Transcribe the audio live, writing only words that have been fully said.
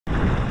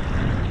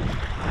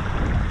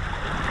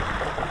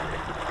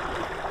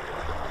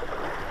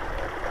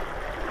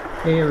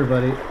Hey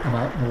everybody, I'm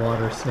out in the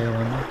water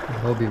sailing the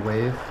Hobie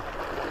wave.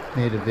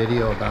 Made a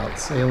video about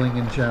sailing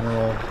in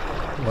general,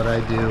 what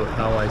I do,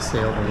 how I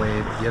sail the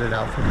wave, get it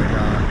out from the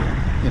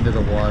dock, into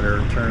the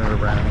water, turn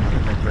it around,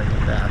 and then bring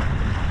it back.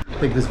 I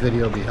think this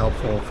video will be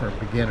helpful for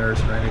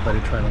beginners or anybody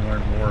trying to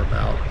learn more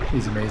about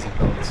these amazing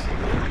boats.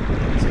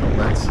 So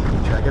let's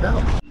check it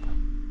out.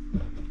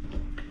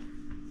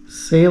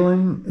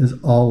 Sailing is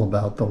all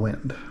about the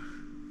wind.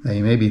 Now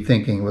you may be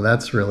thinking, well,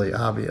 that's really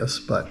obvious,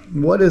 but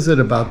what is it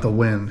about the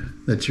wind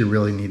that you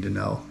really need to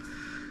know?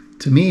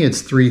 To me,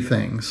 it's three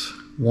things.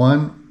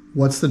 One,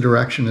 what's the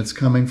direction it's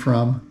coming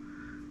from?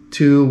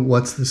 Two,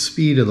 what's the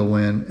speed of the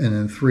wind? And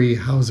then three,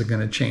 how's it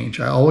going to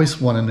change? I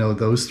always want to know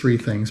those three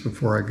things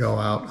before I go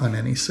out on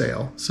any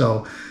sail.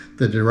 So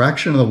the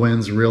direction of the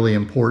wind is really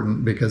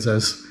important because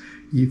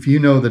if you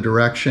know the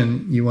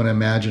direction, you want to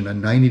imagine a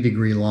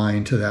 90-degree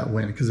line to that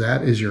wind because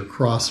that is your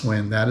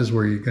crosswind. That is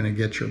where you're going to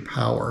get your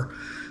power.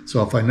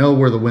 So if I know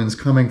where the wind's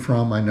coming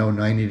from, I know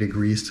 90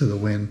 degrees to the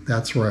wind.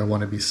 That's where I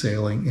want to be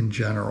sailing in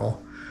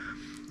general.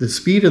 The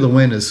speed of the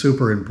wind is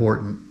super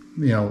important.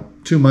 You know,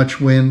 too much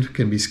wind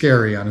can be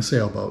scary on a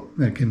sailboat.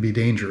 It can be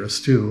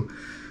dangerous too.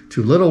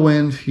 Too little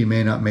wind, you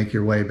may not make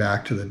your way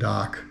back to the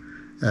dock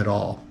at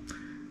all.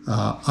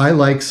 I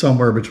like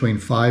somewhere between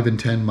 5 and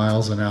 10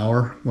 miles an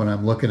hour when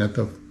I'm looking at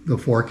the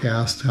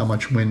forecast, how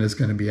much wind is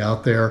going to be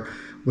out there,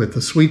 with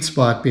the sweet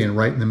spot being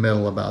right in the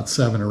middle, about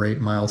 7 or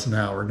 8 miles an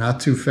hour. Not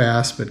too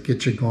fast, but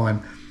get you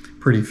going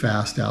pretty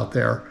fast out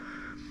there.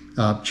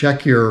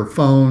 Check your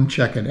phone,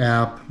 check an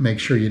app, make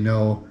sure you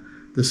know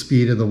the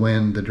speed of the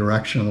wind, the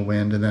direction of the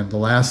wind, and then the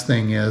last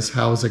thing is,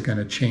 how is it going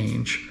to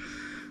change?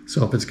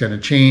 So if it's going to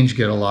change,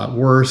 get a lot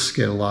worse,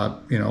 get a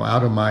lot,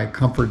 out of my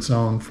comfort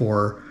zone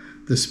for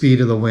the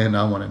speed of the wind,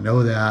 I want to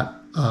know that.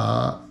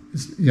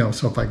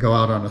 So if I go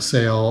out on a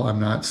sail, I'm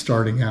not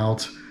starting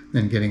out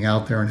and getting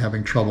out there and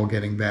having trouble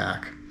getting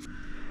back.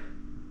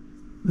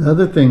 The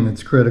other thing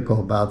that's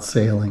critical about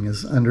sailing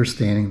is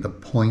understanding the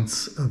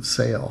points of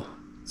sail.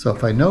 So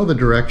if I know the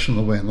direction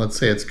of the wind, let's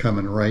say it's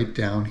coming right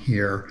down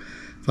here,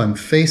 if I'm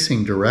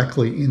facing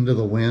directly into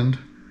the wind,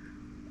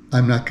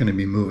 I'm not going to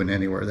be moving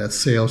anywhere. That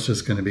sail's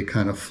just going to be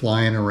kind of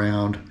flying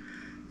around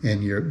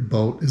and your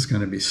boat is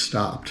going to be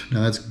stopped.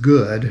 Now that's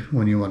good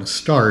when you want to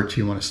start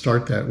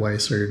that way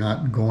so you're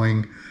not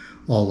going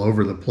all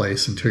over the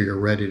place until you're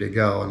ready to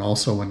go. And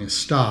also when you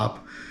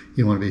stop,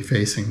 you want to be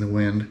facing the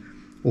wind.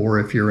 Or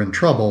if you're in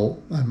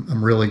trouble,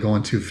 I'm really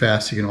going too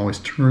fast, you can always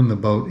turn the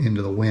boat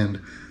into the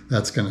wind.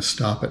 That's going to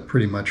stop it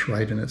pretty much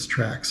right in its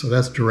tracks. So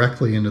that's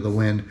directly into the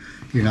wind.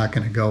 You're not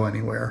going to go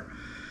anywhere.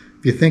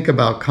 If you think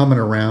about coming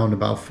around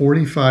about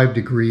 45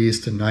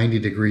 degrees to 90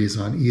 degrees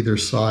on either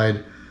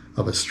side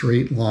of a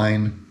straight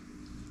line,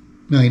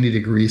 90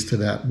 degrees to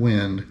that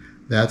wind,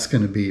 that's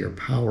going to be your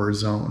power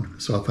zone.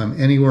 So if I'm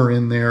anywhere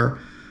in there,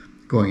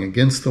 going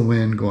against the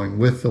wind, going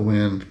with the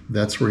wind,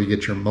 that's where you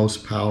get your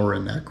most power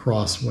in that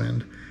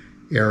crosswind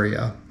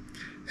area.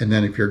 And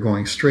then if you're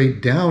going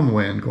straight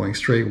downwind, going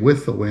straight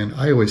with the wind,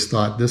 I always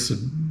thought this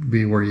would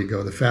be where you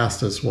go the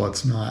fastest. Well,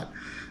 it's not.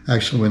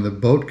 Actually, when the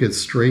boat gets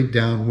straight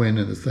downwind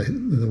and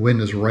the wind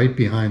is right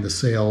behind the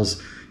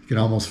sails, you can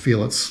almost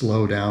feel it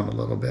slow down a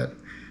little bit.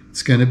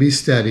 It's going to be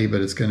steady,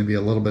 but it's going to be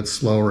a little bit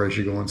slower as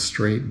you're going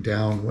straight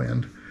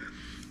downwind.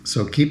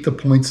 So keep the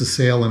points of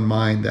sail in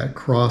mind. That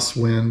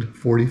crosswind,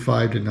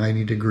 45 to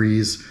 90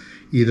 degrees,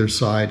 either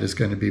side is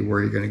going to be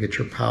where you're going to get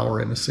your power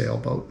in a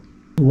sailboat.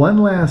 One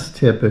last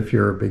tip if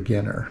you're a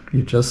beginner,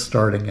 you're just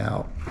starting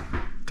out.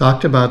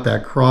 Talked about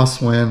that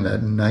crosswind,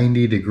 that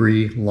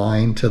 90-degree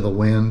line to the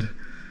wind.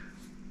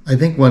 I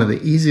think one of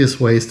the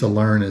easiest ways to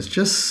learn is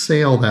just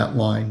sail that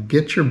line.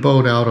 Get your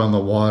boat out on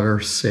the water,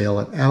 sail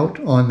it out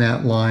on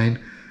that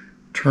line,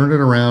 turn it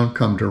around,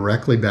 come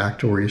directly back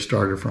to where you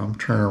started from.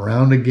 Turn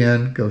around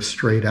again, go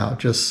straight out.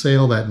 Just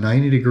sail that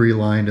 90-degree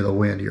line to the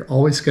wind. You're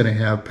always going to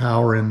have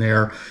power in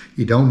there.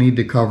 You don't need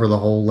to cover the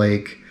whole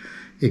lake.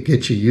 It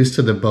gets you used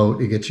to the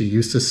boat. It gets you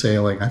used to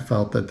sailing. I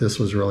felt that this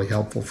was really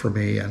helpful for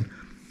me, and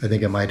I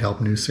think it might help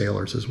new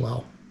sailors as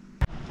well.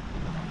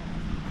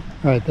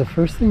 All right, the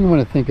first thing you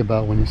want to think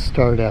about when you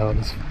start out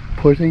is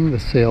putting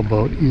the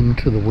sailboat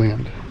into the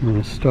wind. You're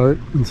going to start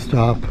and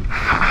stop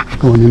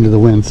going into the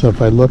wind. So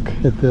if I look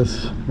at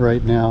this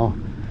right now,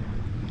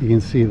 you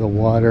can see the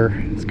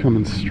water is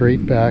coming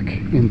straight back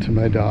into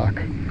my dock.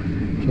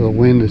 So the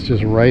wind is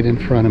just right in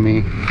front of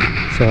me.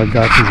 So I've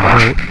got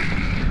this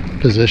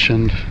boat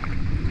positioned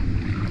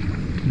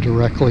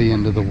directly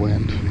into the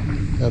wind.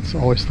 That's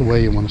always the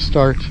way you want to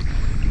start.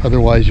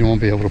 Otherwise you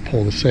won't be able to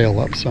pull the sail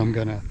up. So I'm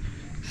going to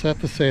set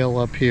the sail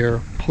up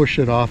here, push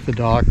it off the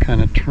dock,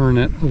 kind of turn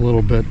it a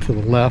little bit to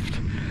the left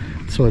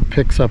so it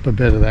picks up a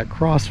bit of that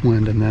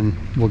crosswind, and then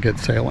we'll get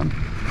sailing.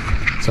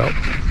 So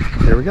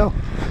here we go.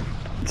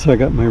 So I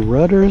got my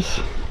rudders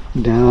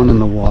down in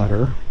the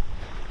water.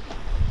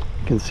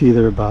 You can see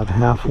they're about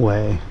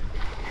halfway.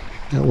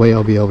 That way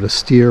I'll be able to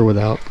steer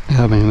without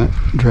having it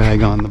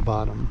drag on the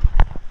bottom.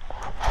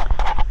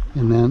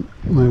 And then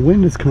my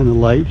wind is kind of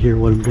light here.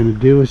 What I'm going to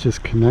do is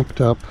just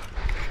connect up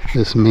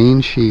this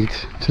main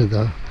sheet to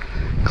the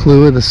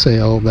clue of the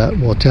sail that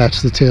will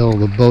attach the tail.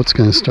 The boat's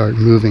going to start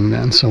moving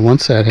then. So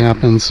once that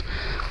happens,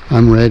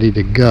 I'm ready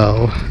to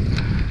go.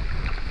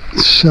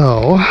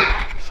 So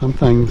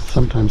sometimes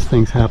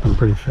things happen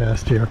pretty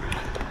fast here.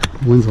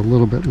 The wind's a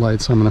little bit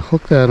light, so I'm going to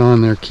hook that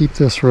on there, keep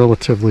this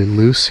relatively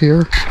loose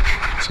here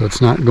so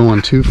it's not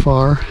going too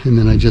far, and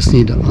then I just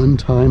need to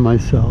untie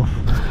myself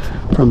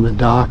from the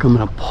dock. I'm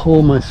going to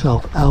pull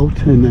myself out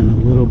and then a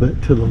little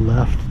bit to the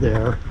left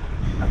there,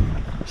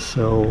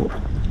 so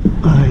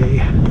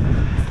I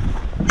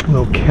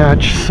will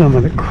catch some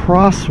of the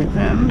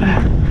crosswind,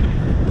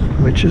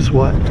 which is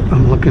what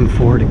I'm looking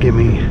for to give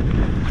me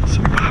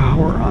some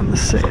power on the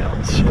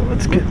sail. So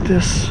let's get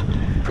this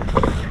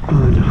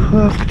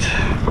unhooked.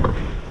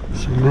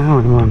 So now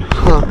I'm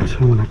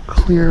unhooked. I want to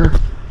clear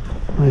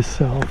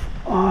myself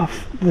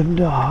off the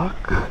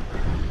dock,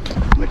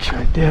 which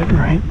I did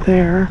right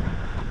there.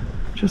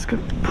 Just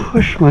gonna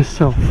push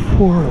myself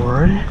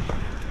forward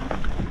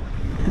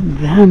and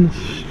then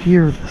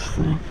steer this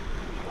thing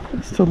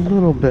just a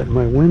little bit.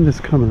 My wind is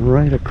coming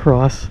right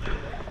across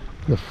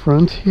the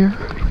front here.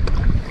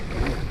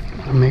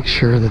 I'll make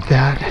sure that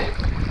that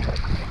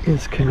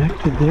is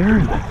connected there.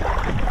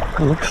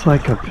 It looks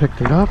like I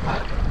picked it up.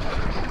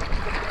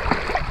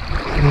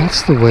 And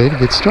that's the way to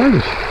get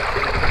started.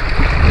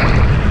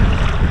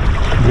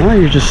 Now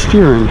you're just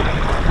steering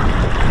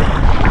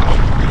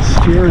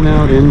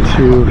out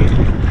into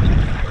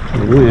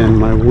the wind.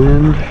 My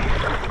wind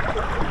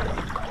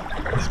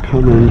is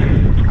coming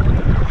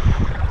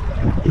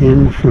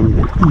in from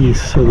the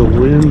east, so the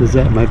wind is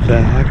at my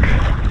back.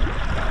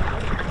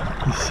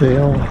 The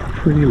sail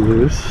pretty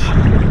loose.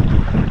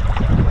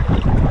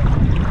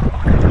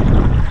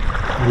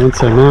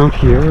 Once I'm out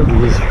here,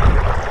 these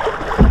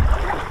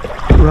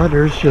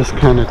rudders just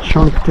kind of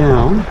chunk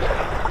down,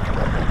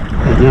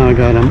 and now I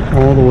got them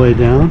all the way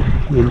down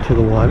into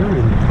the water,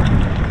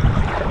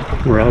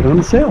 and we're out on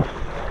the sail.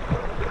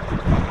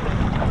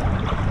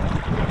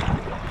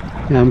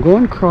 Now I'm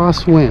going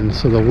crosswind,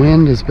 so the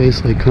wind is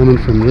basically coming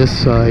from this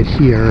side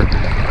here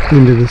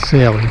into the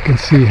sail. You can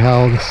see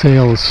how the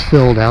sail is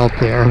filled out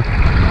there,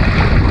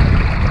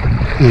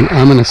 and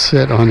I'm going to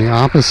sit on the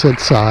opposite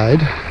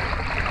side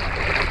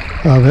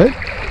of it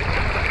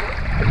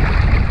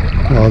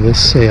while this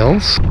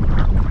sails.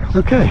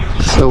 Okay,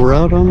 so we're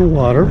out on the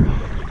water.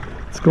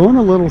 It's going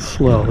a little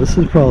slow. This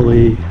is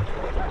probably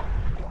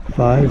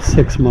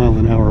 5-6 mile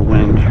an hour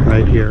wind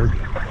right here.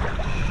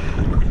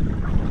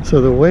 So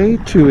the way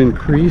to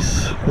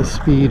increase the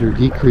speed or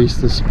decrease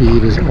the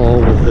speed is all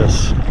with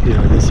this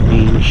here, this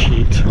main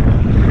sheet.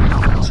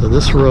 So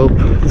this rope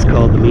is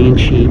called the main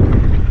sheet.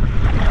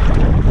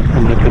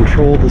 I'm going to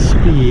control the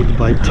speed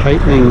by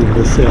tightening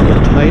the sail. The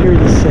tighter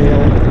the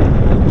sail,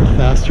 the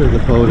faster the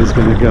boat is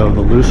going to go.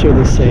 The looser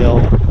the sail,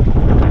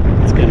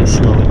 it's going to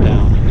slow it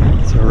down.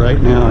 So right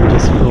now I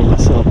just feel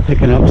myself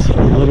picking up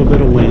a little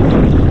bit of wind.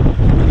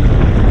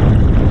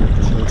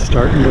 So it's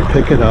starting to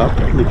pick it up.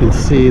 You can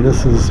see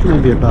this is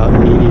maybe about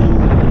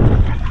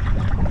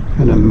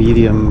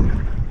medium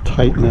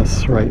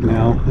tightness right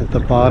now. At the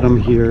bottom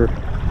here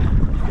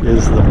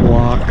is the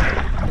block.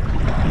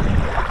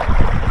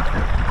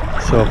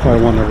 So if I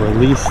want to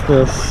release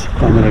this,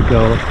 I'm going to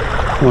go, if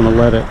I want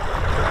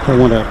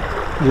to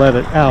let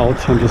it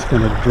out, I'm just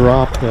going to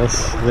drop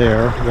this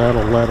there.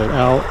 That'll let it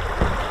out,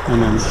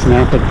 and then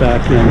snap it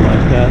back in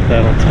like that.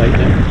 That'll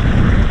tighten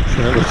it.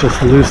 So it was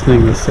just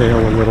loosening the sail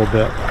a little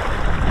bit.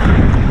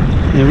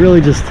 It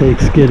really just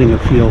takes getting a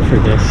feel for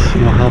this.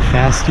 You know, how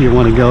fast do you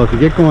want to go? If you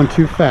get going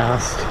too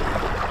fast,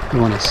 you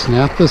want to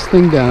snap this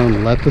thing down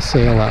and let the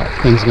sail out.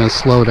 Thing's going to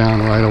slow down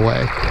right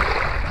away.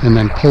 And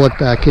then pull it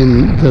back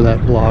into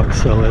that block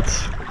so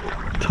it's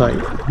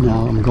tight.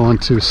 Now I'm going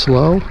too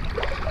slow.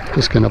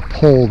 Just going to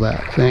pull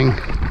that thing.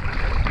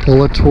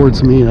 Pull it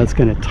towards me. That's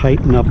going to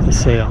tighten up the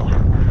sail.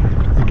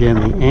 Again,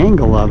 the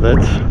angle of it,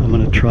 I'm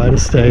going to try to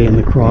stay in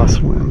the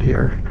crosswind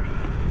here.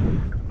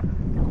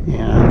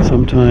 And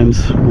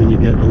sometimes when you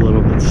get a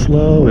little bit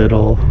slow,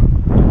 it'll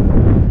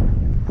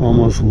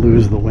almost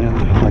lose the wind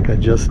like I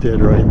just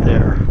did right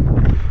there.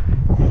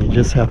 You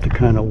just have to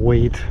kind of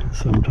wait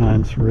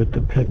sometimes for it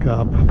to pick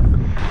up.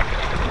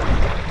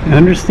 And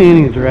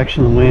understanding the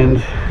direction of the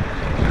wind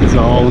is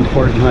all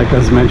important, like I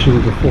was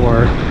mentioning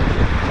before.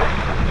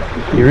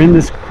 You're in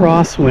this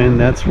crosswind,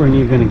 that's when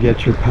you're going to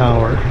get your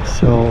power.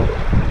 So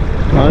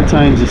a lot of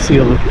times you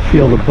feel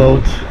the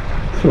boat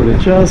sort of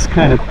just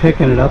kind of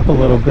picking it up a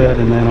little bit,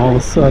 and then all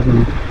of a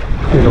sudden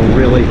it'll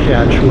really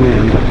catch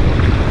wind.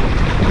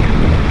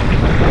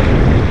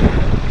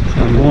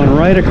 I'm going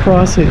right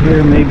across it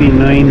here, maybe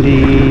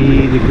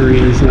 90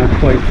 degrees, not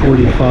quite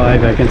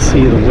 45. I can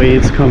see the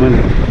waves coming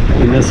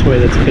in this way.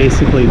 That's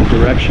basically the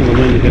direction of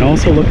the wind. You can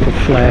also look for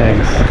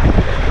flags.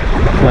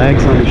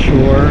 Flags on the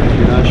shore. If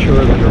you're not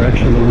sure of the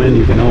direction of the wind,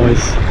 you can always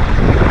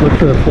look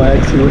for the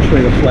flag, see which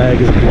way the flag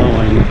is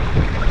blowing.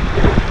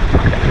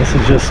 This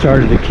has just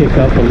started to kick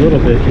up a little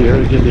bit here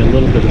to give you a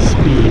little bit of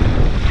speed.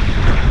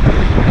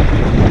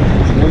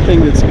 So one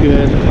thing that's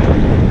good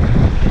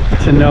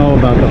to know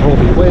about the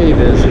Hobie wave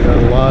is you got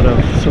a lot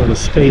of sort of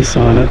space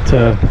on it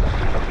to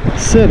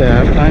sit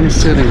at, I'm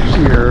sitting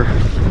here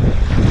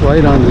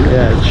right on the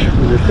edge.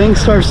 When the thing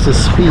starts to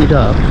speed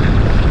up,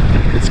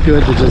 it's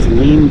good to just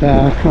lean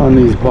back on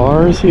these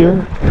bars here,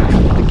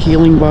 the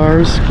keeling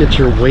bars. Get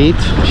your weight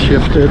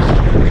shifted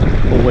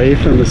away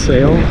from the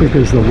sail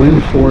because the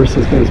wind force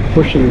is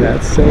pushing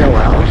that sail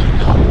out,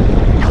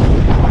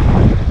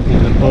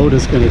 and the boat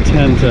is going to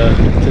tend to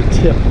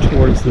tip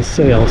towards the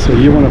sail. So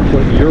you want to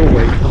put your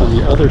weight on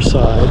the other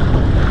side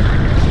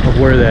of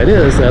where that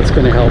is. That's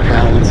going to help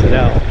balance it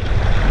out.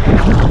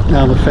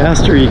 Now the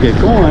faster you get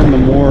going, the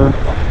more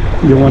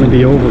you want to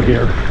be over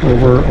here,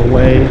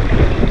 away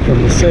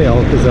from the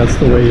sail, because that's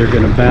the way you're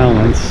going to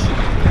balance.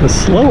 The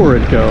slower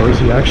it goes,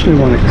 you actually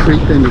want to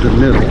creep into the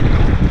middle.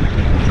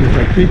 So if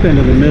I creep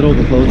into the middle,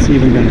 the boat's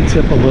even going to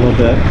tip a little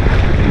bit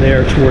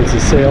there towards the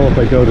sail. If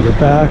I go to the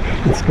back,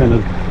 it's going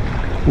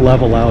to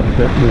level out a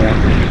bit more.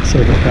 So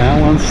the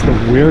balance,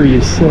 where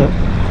you sit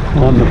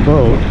on the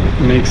boat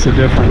makes a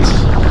difference.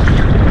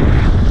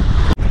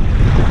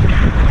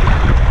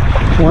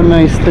 One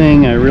nice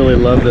thing, I really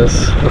love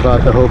this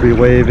about the Hobie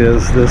Wave,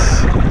 is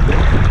this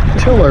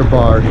tiller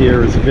bar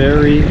here is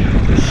very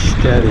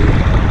steady.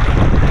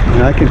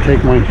 And I can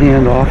take my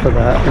hand off of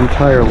that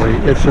entirely.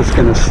 It's just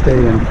going to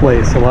stay in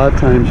place. A lot of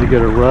times you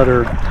get a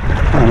rudder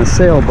on a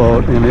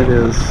sailboat and it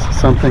is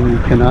something you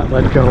cannot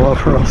let go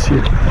of, or else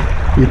you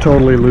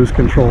totally lose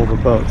control of the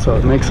boat. So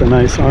it makes a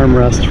nice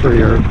armrest for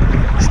your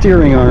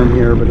steering arm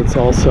here, but it's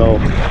also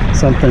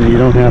something you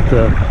don't have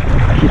to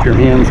keep your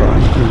hands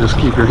on. You just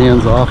keep your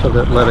hands off of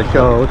it, let it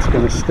go. It's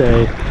going to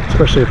stay,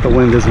 especially if the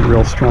wind isn't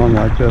real strong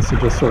like this. It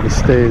just sort of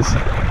stays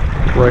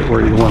right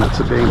where you want it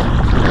to be.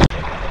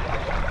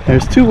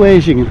 There's two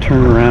ways you can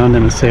turn around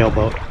in a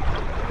sailboat.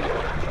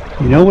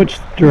 You know which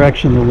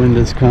direction the wind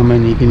is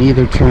coming. You can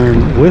either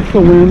turn with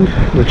the wind,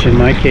 which in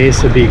my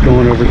case would be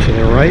going over to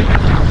the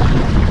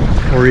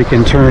right, or you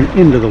can turn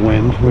into the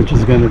wind, which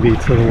is going to be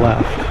to the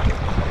left.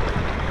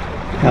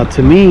 Now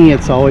to me,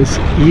 it's always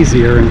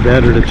easier and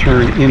better to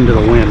turn into the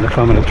wind if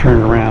I'm going to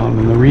turn around.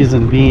 And the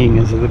reason being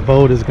is that the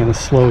boat is going to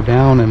slow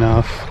down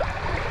enough,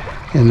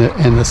 and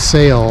the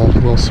sail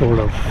will sort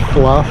of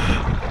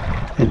fluff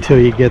until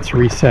it gets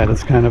reset.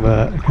 It's kind of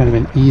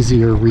an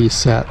easier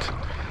reset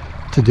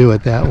to do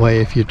it that way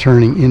if you're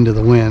turning into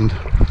the wind.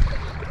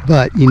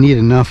 But you need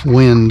enough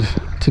wind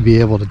to be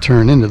able to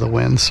turn into the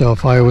wind. So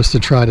if I was to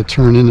try to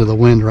turn into the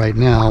wind right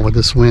now with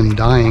this wind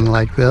dying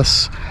like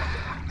this,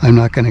 I'm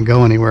not going to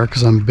go anywhere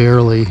because I'm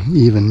barely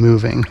even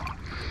moving.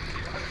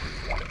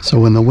 So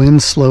when the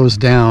wind slows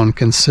down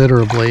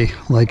considerably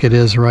like it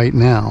is right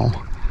now,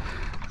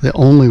 the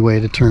only way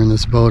to turn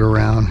this boat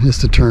around is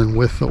to turn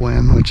with the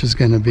wind, which is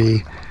going to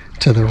be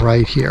to the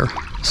right here.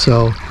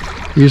 So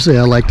usually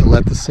I like to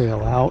let the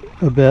sail out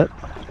a bit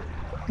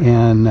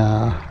and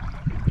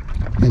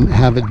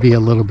have it be a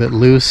little bit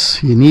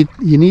loose. You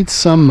need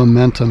some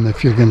momentum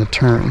if you're going to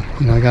turn.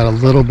 You know, I got a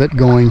little bit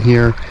going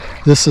here.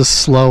 This is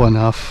slow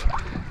enough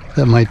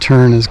that my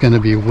turn is going to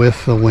be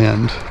with the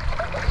wind.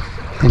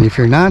 And if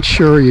you're not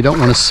sure, you don't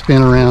want to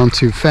spin around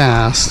too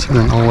fast,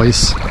 then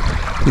always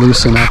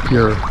loosen up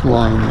your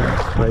line there.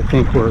 But I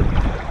think we're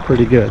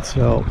pretty good.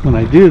 So when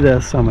I do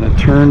this, I'm going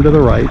to turn to the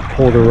right,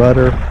 pull the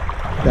rudder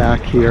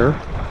back here,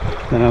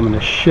 then I'm going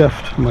to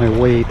shift my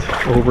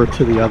weight over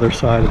to the other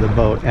side of the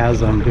boat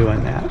as I'm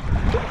doing that.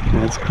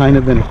 And it's kind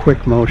of in a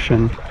quick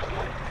motion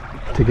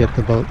to get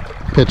the boat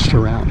pitched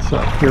around. So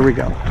here we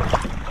go.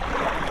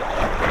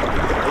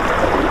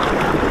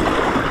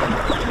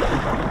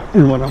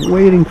 And what I'm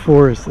waiting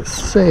for is the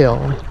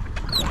sail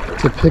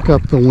to pick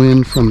up the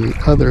wind from the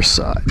other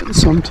side. And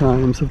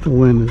sometimes if the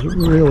wind is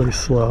really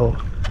slow,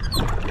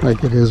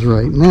 like it is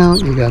right now,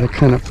 you got to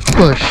kind of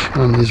push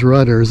on these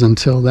rudders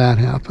until that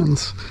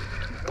happens.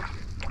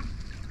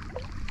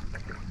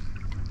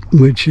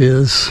 Which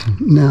is,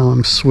 now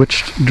I'm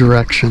switched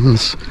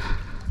directions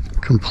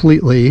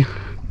completely,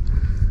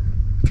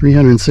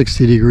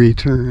 360-degree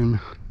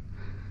turn,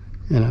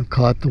 and I've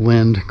caught the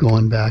wind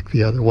going back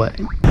the other way.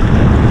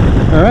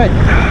 Alright,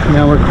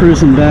 now we're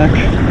cruising back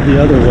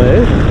the other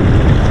way.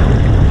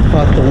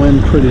 Caught the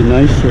wind pretty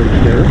nicely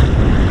here.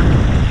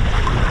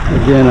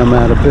 Again, I'm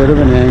at a bit of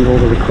an angle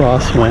to the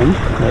crosswind.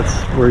 That's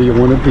where you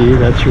want to be.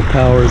 That's your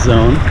power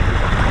zone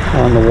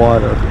on the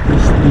water.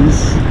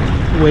 These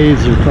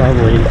waves are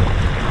probably,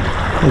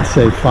 I'd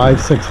say,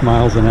 5-6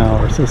 miles an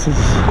hour. So this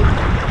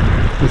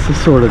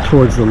is sort of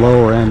towards the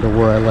lower end of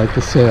where I like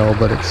to sail,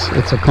 but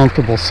it's a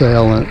comfortable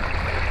sail, and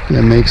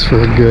it makes for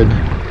a good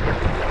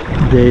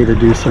day to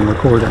do some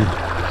recording.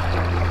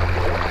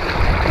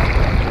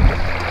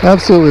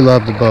 Absolutely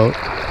love the boat.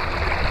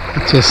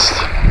 It's just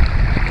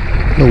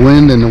the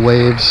wind and the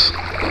waves.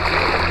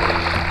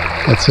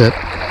 That's it.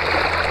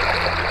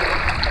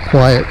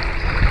 Quiet,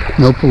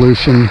 no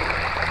pollution.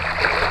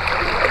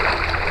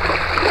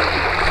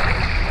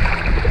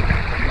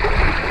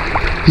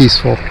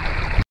 Peaceful.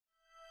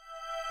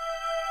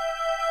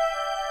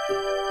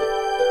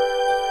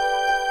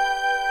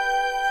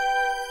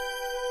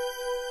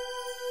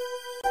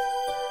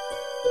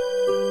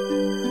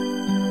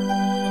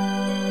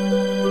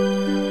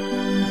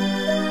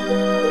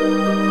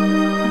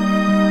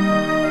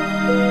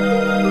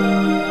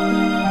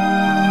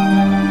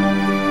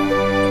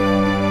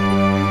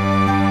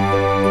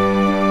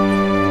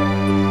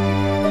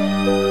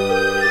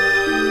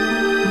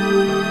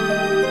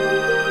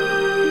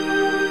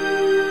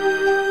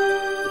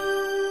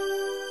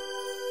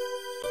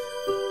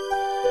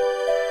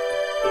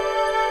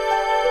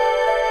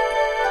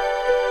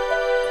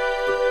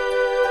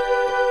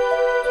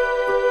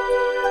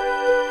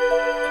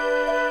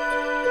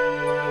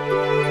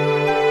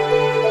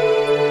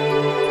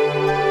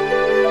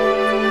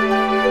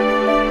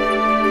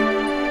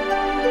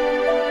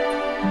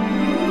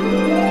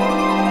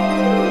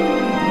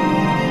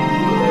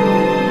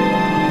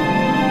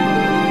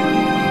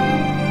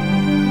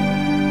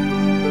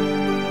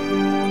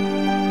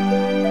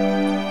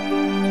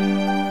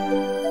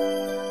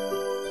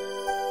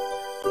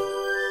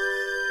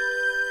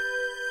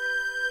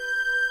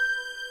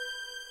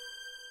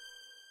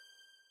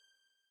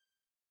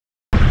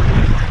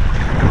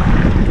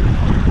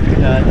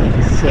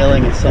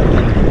 Sailing is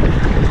something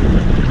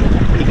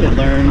you can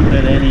learn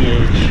at any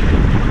age.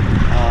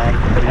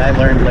 I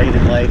learned late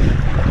in life.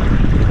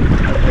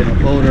 I've been a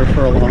boater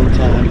for a long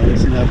time. I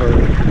was never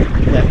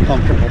that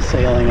comfortable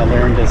sailing. I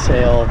learned to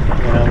sail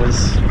when I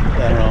was,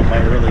 I don't know,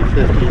 my early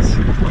 50s.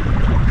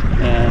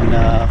 And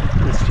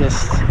it's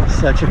just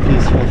such a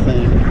peaceful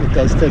thing. It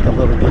does take a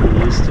little getting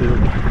used to.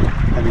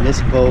 I mean,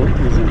 this boat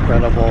is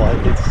incredible.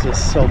 It's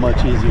just so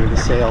much easier to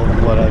sail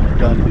than what I've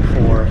done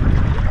before.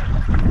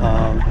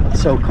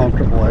 It's so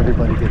comfortable.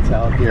 Everybody gets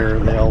out here.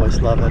 They always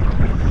love it.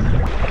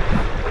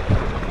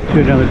 Do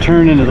another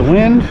turn into the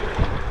wind.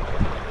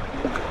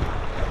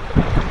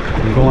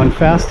 I'm going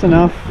fast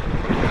enough.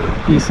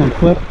 Decent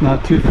clip,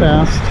 not too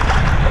fast.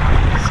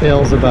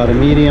 Sail's about a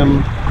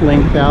medium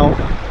length out.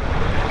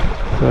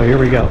 So here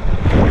we go.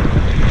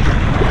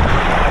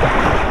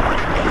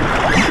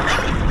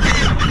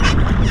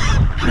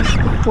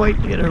 Didn't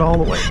quite get it all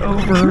the way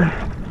over.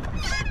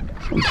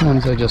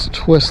 Sometimes I just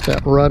twist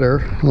that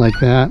rudder like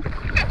that,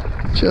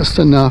 just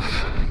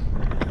enough.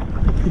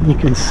 And you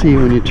can see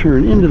when you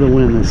turn into the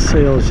wind, the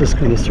sail is just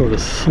going to sort of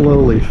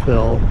slowly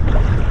fill,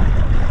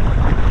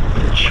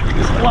 which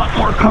is a lot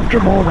more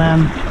comfortable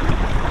than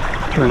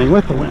turning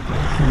with the wind.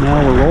 So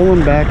now we're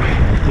rolling back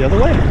the other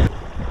way.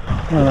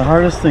 One of the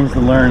hardest things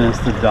to learn is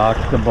to dock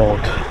the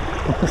boat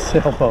with the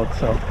sailboat.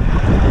 So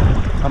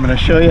I'm going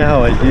to show you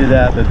how I do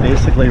that, but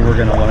basically we're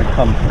going to want to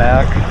come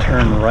back,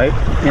 turn right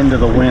into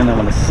the wind. I'm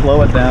going to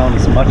slow it down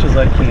as much as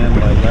I can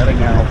by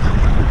letting out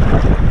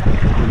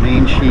the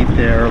main sheet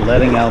there,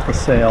 letting out the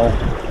sail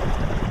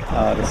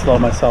to slow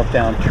myself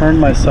down, turn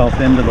myself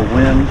into the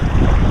wind,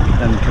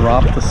 and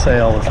drop the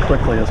sail as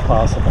quickly as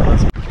possible.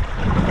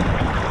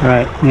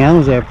 Alright, now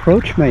as I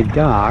approach my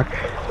dock,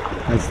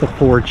 that's the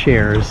 4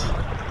 chairs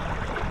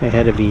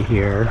ahead of me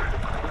here.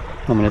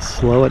 I'm going to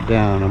slow it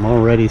down. I'm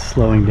already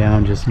slowing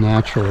down just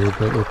naturally,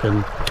 but we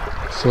can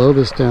slow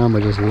this down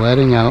by just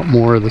letting out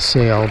more of the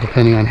sail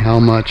depending on how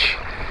much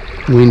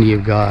wind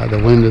you've got. The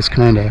wind is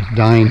kind of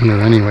dying here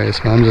anyway,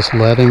 so I'm just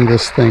letting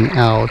this thing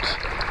out,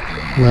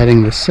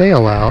 letting the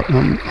sail out.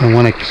 I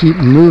want to keep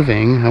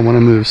moving. I want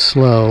to move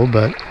slow,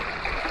 but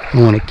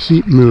I want to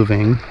keep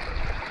moving.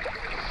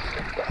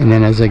 And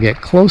then as I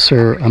get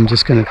closer, I'm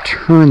just going to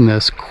turn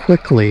this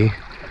quickly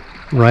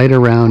right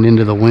around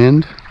into the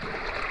wind,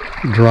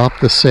 drop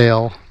the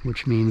sail,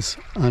 which means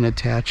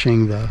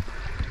unattaching the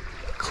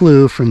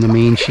clew from the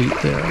main sheet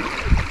there.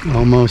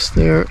 Almost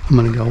there. I'm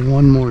going to go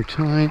one more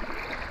time.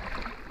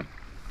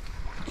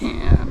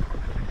 And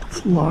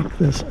let's lock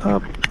this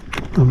up.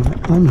 I'm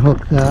going to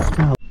unhook that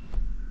now.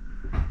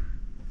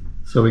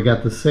 So we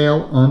got the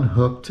sail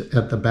unhooked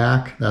at the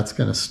back. That's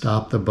going to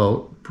stop the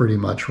boat pretty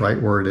much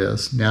right where it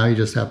is. Now you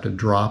just have to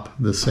drop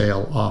the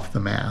sail off the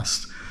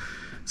mast.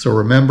 So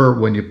remember,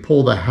 when you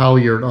pull the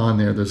halyard on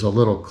there, there's a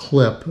little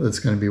clip that's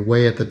going to be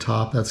way at the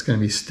top. That's going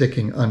to be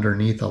sticking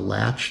underneath a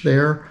latch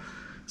there.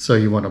 So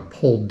you want to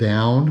pull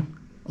down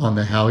on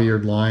the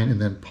halyard line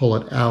and then pull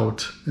it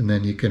out, and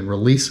then you can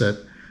release it.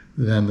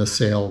 Then the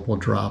sail will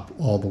drop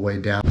all the way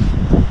down.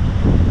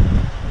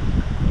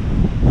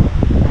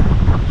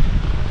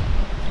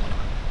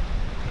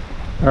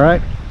 All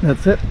right,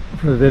 that's it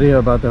for the video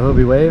about the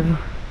Hobie Wave.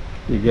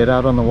 You get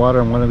out on the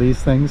water on one of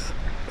these things,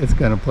 it's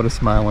going to put a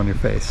smile on your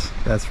face,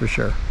 that's for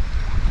sure.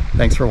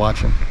 Thanks for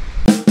watching.